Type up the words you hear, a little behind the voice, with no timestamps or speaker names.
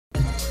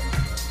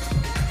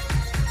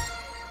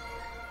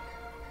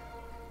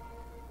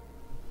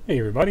Hey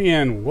everybody,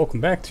 and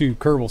welcome back to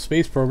Kerbal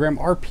Space Program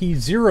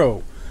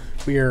RP-0.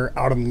 We are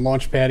out on the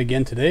launch pad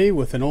again today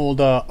with an old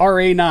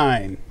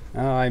RA9.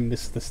 I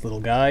missed this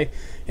little guy.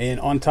 And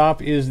on top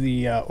is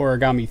the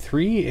Origami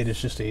 3. It is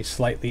just a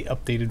slightly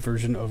updated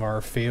version of our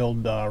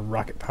failed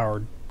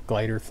rocket-powered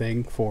glider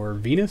thing for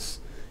Venus.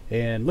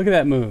 And look at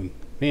that moon.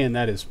 Man,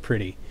 that is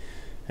pretty.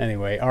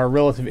 Anyway, our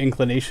relative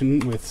inclination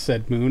with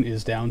said moon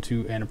is down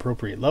to an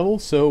appropriate level,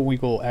 so we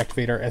will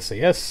activate our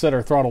SAS, set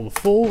our throttle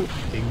to full,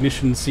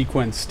 ignition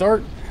sequence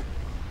start.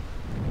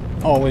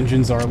 All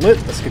engines are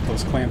lit. Let's get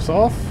those clamps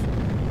off.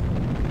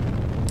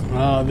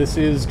 This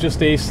is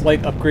just a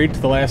slight upgrade to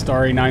the last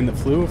RA9 that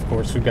flew. Of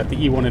course, we've got the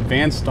E1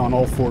 Advanced on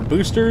all 4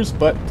 boosters,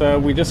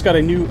 but we just got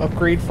a new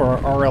upgrade for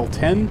our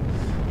RL10.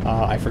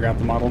 I forgot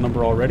the model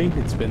number already.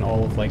 It's been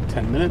all of like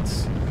 10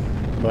 minutes.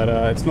 But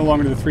it's no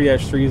longer the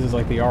 3-3s, it's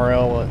like the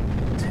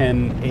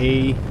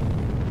RL10A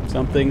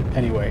something.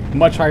 Anyway,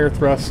 much higher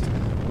thrust,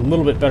 a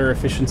little bit better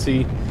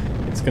efficiency.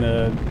 It's going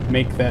to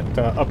make that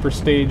upper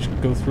stage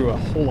go through a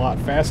whole lot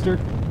faster.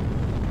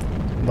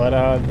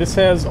 But this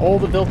has all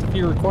the Delta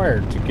V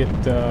required to get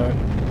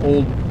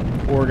old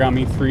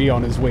Origami 3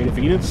 on his way to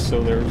Venus,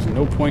 so there's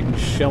no point in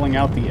shelling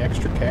out the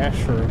extra cash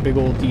for a big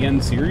old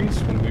DN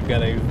series when we've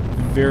got a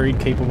very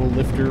capable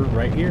lifter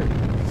right here.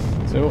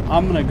 So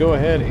I'm going to go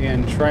ahead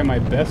and try my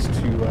best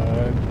to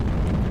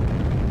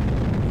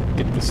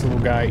get this little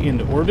guy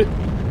into orbit,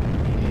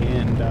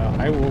 and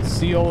I will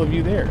see all of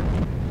you there.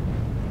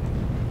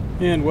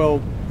 And well,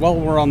 while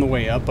we're on the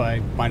way up, I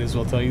might as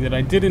well tell you that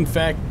I did in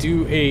fact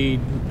do a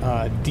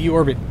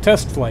deorbit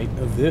test flight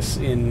of this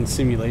in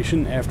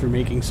simulation after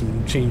making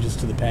some changes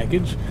to the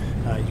package.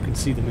 You can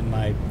see them in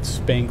my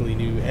spangly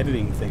new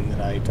editing thing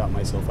that I taught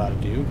myself how to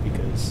do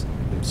because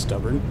I'm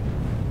stubborn.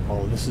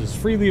 All of this is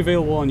freely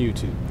available on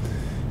YouTube.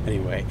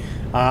 Anyway,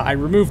 I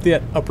removed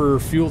that upper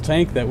fuel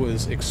tank that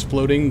was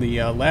exploding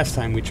the last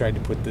time we tried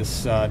to put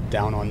this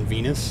down on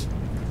Venus,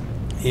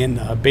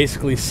 and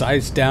basically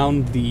sized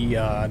down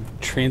the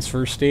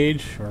transfer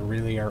stage, or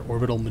really our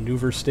orbital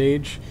maneuver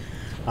stage,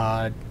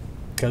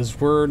 because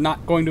we're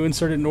not going to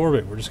insert it in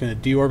orbit. We're just going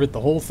to deorbit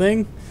the whole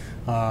thing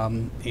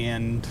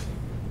and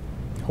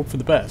hope for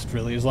the best,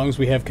 really. As long as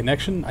we have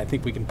connection, I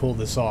think we can pull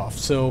this off.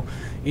 So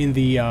in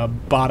the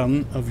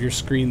bottom of your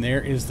screen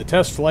there is the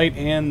test flight,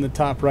 and the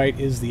top right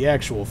is the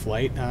actual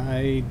flight.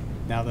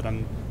 Now that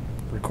I'm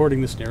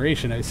recording this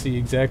narration, I see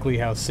exactly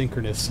how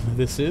synchronous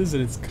this is,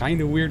 and it's kind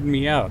of weirding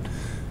me out.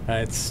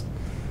 That's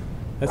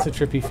a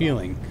trippy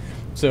feeling.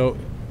 So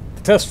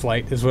the test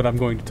flight is what I'm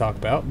going to talk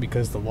about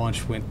because the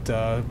launch went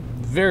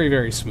very,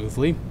 very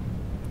smoothly.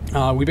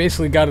 We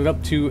basically got it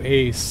up to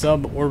a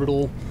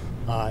suborbital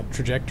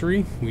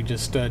trajectory. We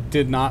just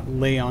did not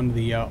lay on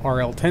the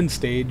RL10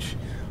 stage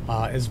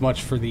as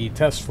much for the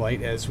test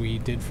flight as we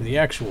did for the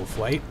actual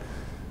flight.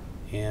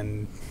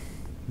 And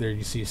there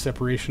you see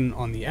separation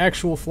on the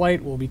actual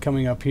flight. We'll be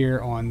coming up here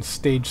on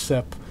stage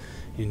sep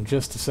in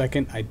just a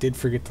second. I did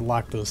forget to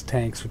lock those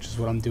tanks, which is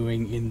what I'm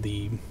doing in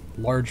the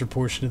larger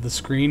portion of the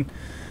screen.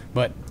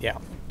 But yeah,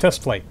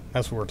 test flight,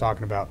 that's what we're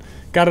talking about.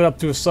 Got it up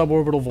to a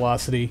suborbital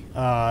velocity.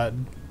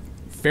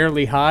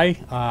 Fairly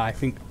high, I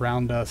think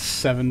around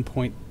 7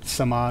 point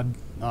some odd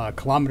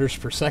kilometers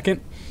per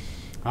second.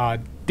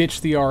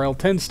 Ditched the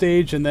RL10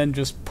 stage and then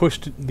just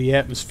pushed the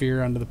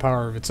atmosphere under the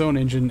power of its own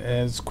engine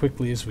as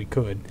quickly as we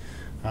could.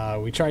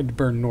 We tried to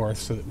burn north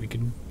so that we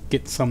could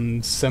get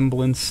some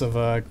semblance of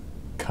a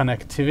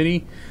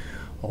connectivity,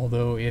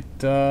 although it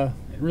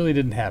really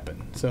didn't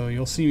happen. So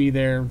you'll see me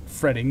there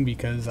fretting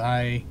because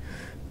I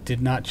did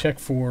not check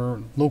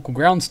for local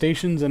ground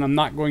stations, and I'm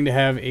not going to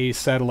have a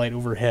satellite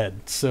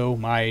overhead. So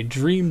my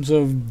dreams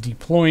of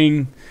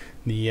deploying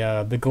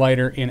the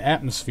glider in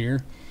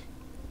atmosphere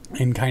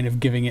and kind of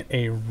giving it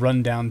a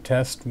rundown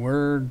test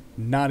were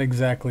not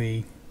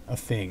exactly a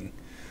thing.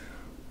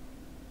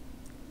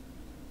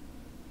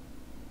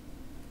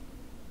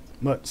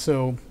 But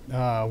so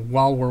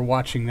while we're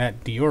watching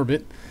that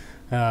deorbit,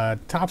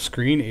 top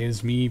screen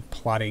is me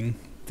plotting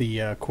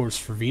the course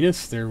for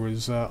Venus. There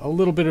was a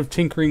little bit of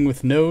tinkering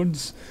with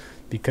nodes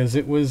because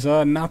it was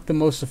not the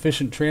most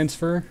efficient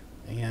transfer,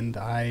 and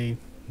I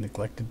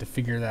neglected to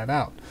figure that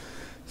out.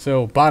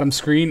 So bottom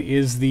screen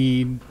is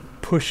the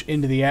push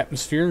into the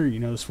atmosphere. You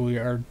notice we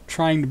are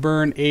trying to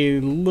burn a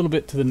little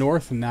bit to the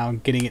north and now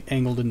getting it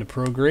angled into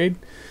prograde,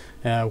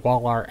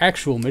 while our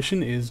actual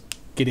mission is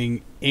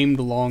getting aimed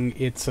along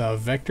its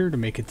vector to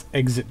make its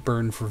exit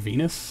burn for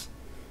Venus.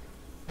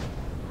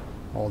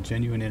 All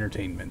genuine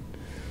entertainment.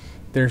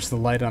 There's the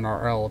light on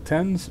our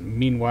RL10s.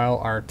 Meanwhile,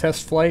 our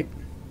test flight,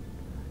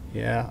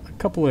 yeah, a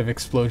couple of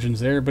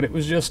explosions there, but it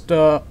was just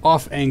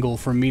off angle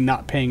from me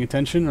not paying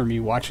attention or me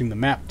watching the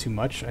map too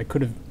much.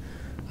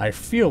 I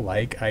feel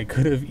like I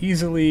could have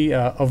easily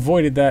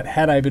avoided that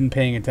had I been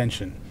paying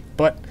attention.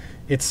 But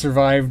it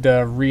survived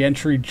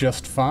re-entry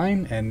just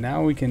fine, and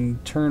now we can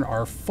turn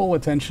our full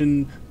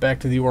attention back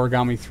to the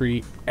Origami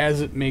 3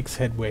 as it makes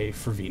headway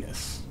for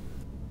Venus.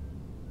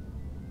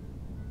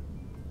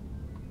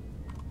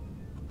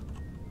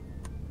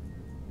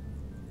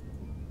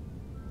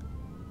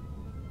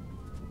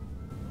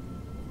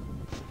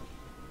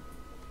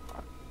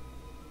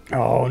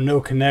 Oh, no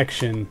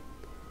connection.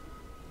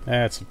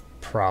 That's a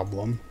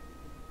problem.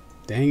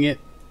 Dang it.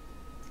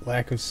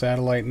 Lack of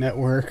satellite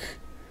network.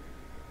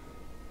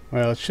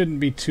 Well, it shouldn't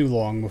be too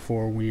long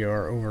before we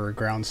are over a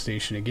ground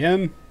station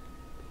again.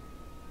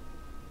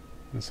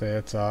 I say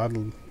that's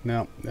odd.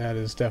 No, that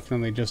is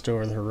definitely just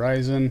over the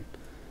horizon.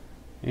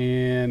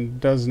 And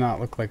does not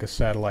look like a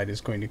satellite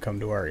is going to come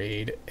to our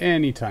aid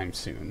anytime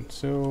soon.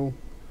 So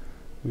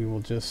we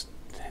will just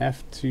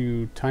have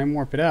to time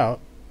warp it out.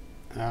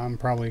 I'm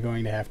probably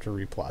going to have to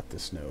replot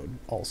this node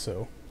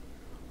also,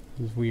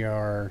 because we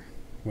are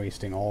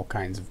wasting all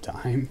kinds of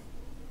time.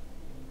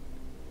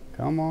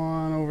 Come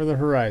on over the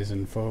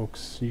horizon,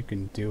 folks. You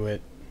can do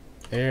it.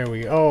 There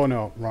we go. Oh,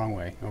 no, wrong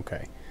way.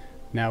 Okay.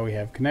 Now we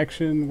have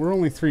connection. We're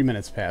only 3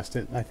 minutes past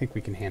it. I think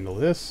we can handle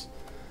this.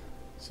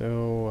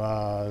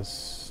 So,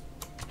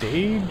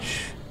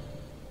 stage.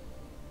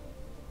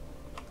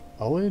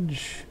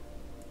 Ullage.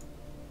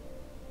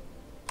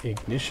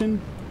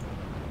 Ignition.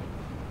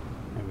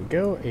 There we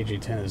go.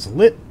 AJ10 is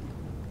lit.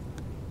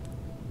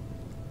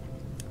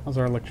 How's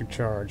our electric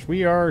charge?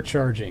 We are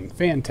charging.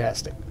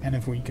 Fantastic. And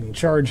if we can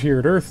charge here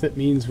at Earth, that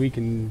means we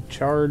can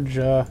charge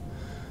out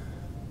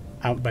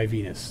by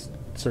Venus.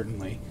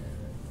 Certainly.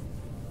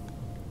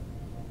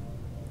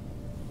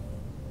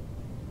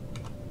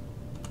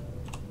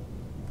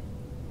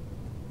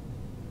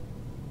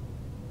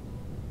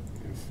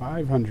 And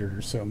 500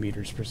 or so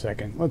meters per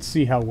second. Let's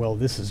see how well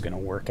this is going to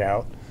work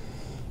out.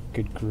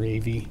 Good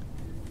gravy.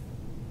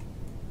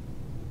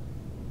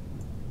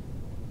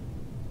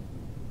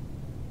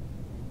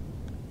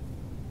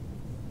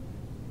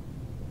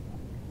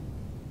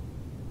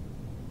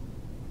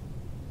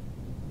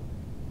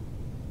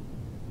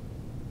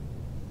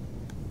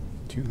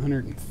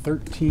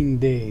 $213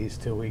 days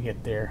till we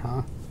get there,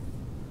 huh?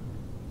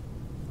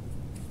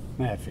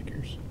 That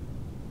figures.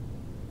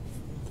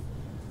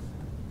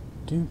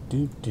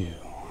 Do.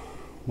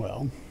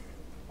 Well,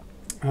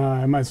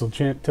 I might as well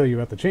tell you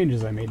about the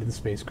changes I made to the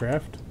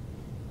spacecraft.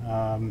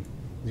 As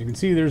you can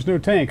see, there's no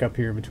tank up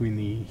here between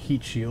the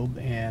heat shield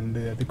and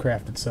the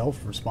craft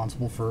itself,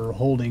 responsible for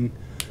holding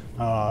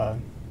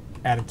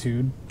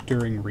attitude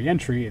during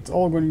reentry. It's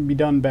all going to be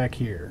done back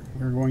here.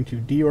 We're going to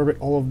deorbit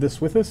all of this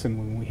with us, and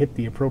when we hit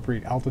the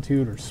appropriate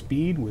altitude or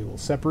speed, we will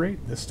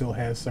separate. This still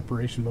has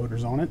separation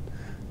motors on it.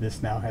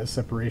 This now has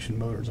separation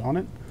motors on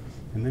it.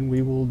 And then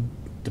we will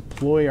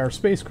deploy our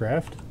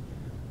spacecraft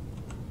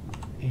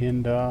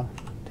and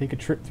take a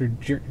trip through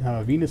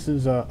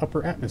Venus's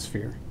upper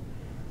atmosphere.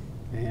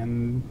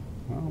 And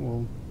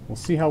well, we'll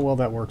see how well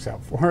that works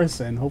out for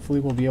us, and hopefully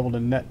we'll be able to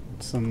net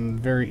some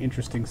very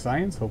interesting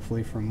science,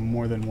 hopefully from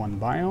more than one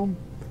biome.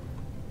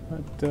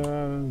 But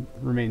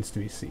remains to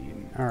be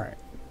seen. Alright.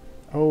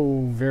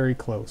 Oh, very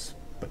close,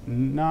 but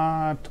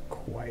not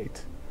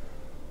quite.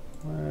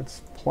 Let's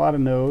plot a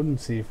node and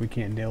see if we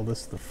can't nail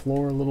this to the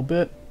floor a little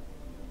bit.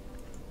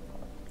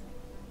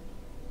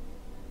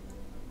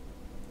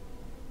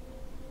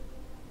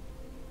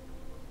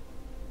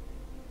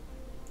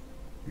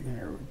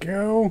 There we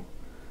go.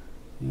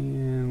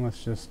 And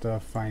let's just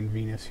find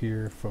Venus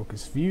here,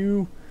 focus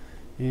view,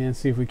 and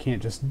see if we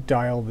can't just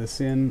dial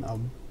this in a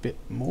bit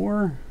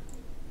more.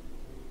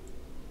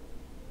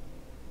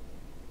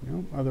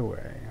 Nope, other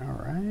way.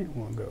 Alright,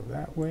 we'll go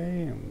that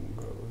way, and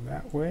we'll go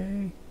that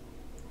way.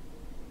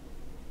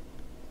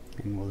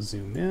 And we'll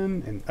zoom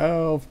in, and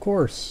oh, of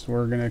course,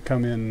 we're going to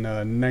come in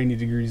 90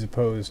 degrees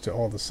opposed to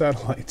all the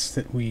satellites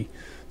that we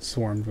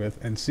swarmed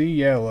with. And see,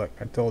 yeah, look,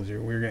 I told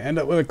you, we're going to end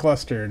up with a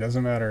cluster, it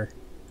doesn't matter.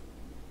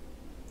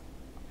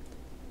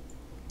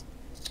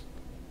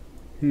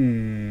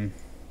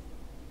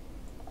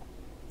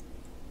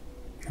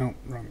 Oh,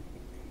 wrong.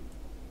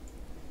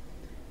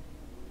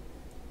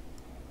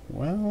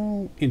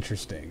 Well,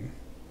 interesting.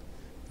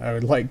 I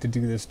would like to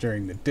do this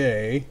during the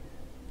day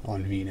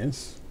on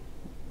Venus.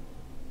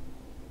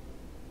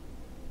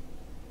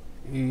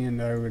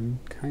 And I would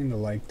kind of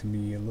like to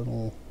be a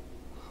little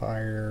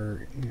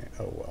higher.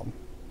 Oh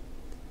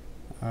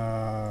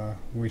well.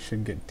 We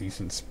should get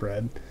decent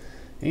spread.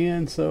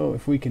 And so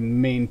if we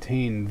can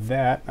maintain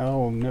that.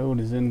 Oh, node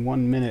is in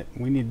 1 minute.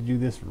 We need to do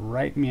this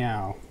right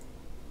meow.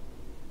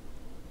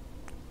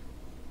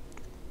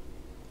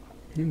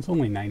 It's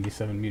only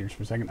 97 meters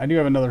per second. I do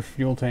have another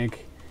fuel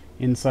tank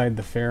inside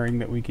the fairing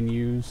that we can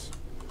use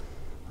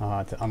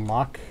to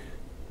unlock,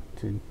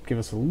 to give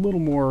us a little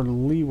more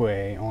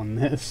leeway on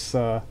this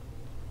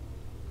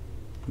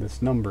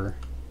this number.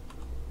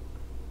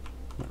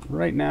 But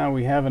right now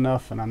we have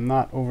enough, and I'm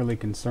not overly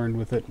concerned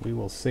with it. We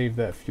will save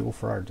that fuel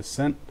for our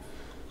descent.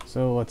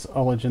 So let's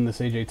ullage in this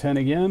AJ10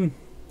 again.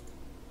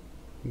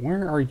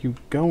 Where are you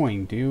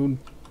going, dude?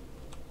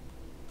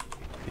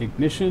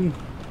 Ignition.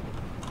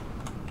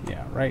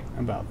 Yeah, right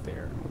about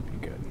there would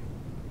be good.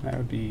 That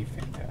would be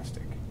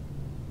fantastic.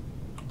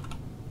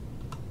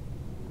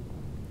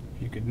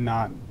 If you could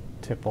not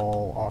tip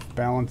all off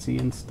balancey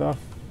and stuff.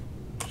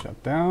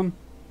 Shut down.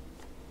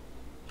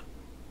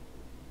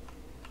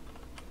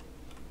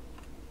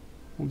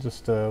 We'll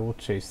just we'll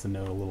chase the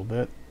node a little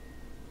bit.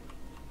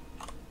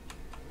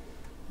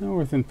 Now we're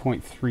within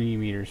 0.3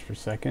 meters per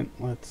second.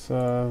 Let's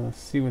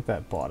see what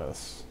that bought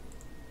us.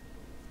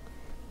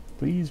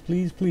 Please,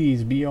 please,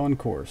 please be on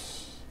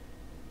course.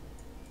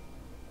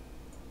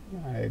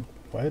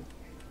 What?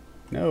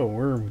 No,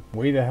 we're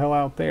way the hell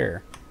out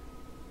there.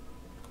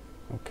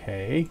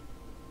 Okay.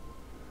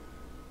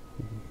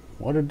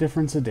 What a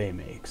difference a day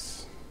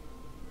makes.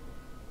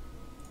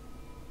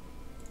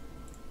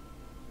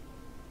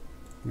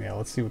 Yeah,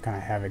 let's see what kind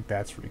of havoc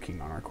that's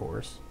wreaking on our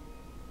course.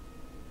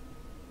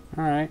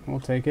 Alright, we'll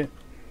take it.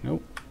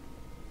 Nope.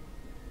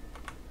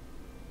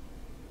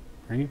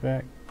 Bring it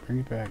back. Bring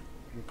it back.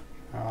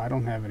 Oh, I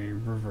don't have any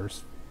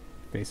reverse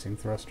facing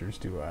thrusters,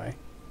 do I?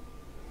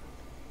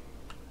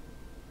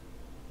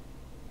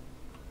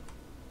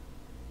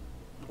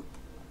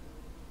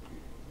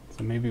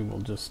 So maybe we'll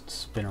just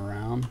spin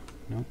around.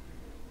 Nope.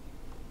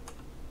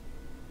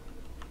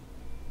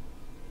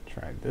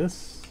 Try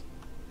this.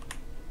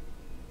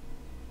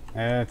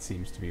 That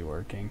seems to be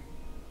working.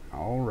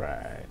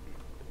 Alright.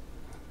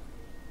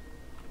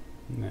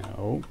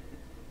 No.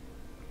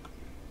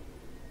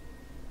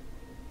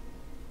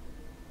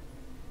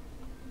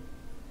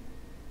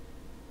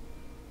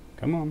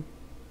 Come on.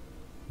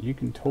 You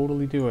can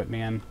totally do it,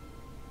 man.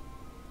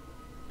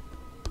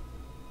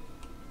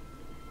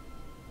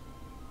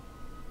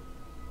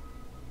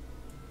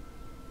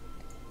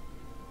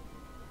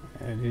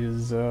 It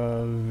is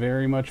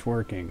very much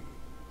working.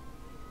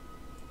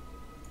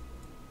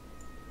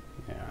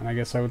 Yeah, and I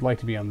guess I would like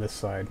to be on this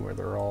side where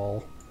they're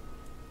all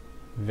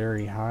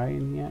very high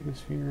in the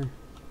atmosphere,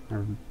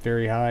 or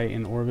very high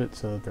in orbit,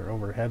 so that they're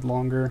overhead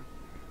longer.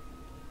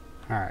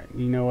 Alright,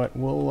 you know what,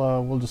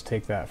 we'll just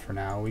take that for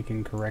now. We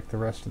can correct the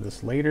rest of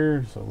this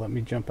later, so let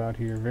me jump out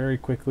here very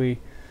quickly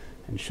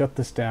and shut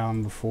this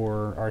down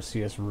before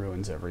RCS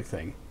ruins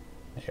everything.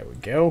 There we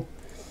go.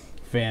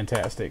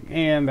 Fantastic.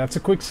 And that's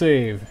a quick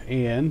save,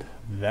 and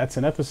that's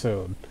an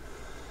episode.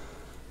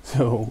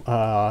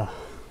 So,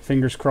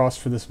 fingers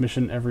crossed for this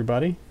mission,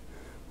 everybody.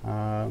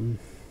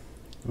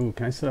 Ooh,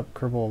 can I set up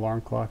Kerbal alarm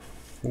clock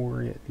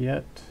for it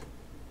yet?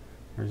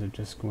 Or is it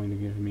just going to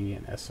give me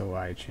an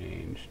SOI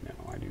change?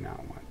 No, I do not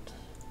want.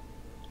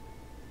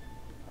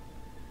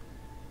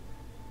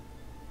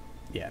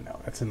 Yeah,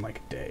 no, that's in like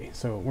a day.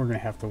 So we're going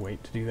to have to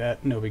wait to do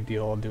that. No big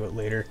deal, I'll do it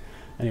later.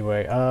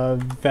 Anyway,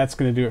 that's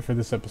going to do it for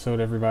this episode,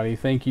 everybody.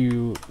 Thank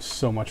you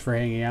so much for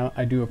hanging out.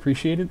 I do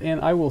appreciate it,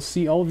 and I will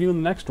see all of you in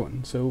the next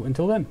one. So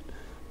until then,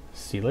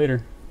 see you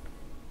later.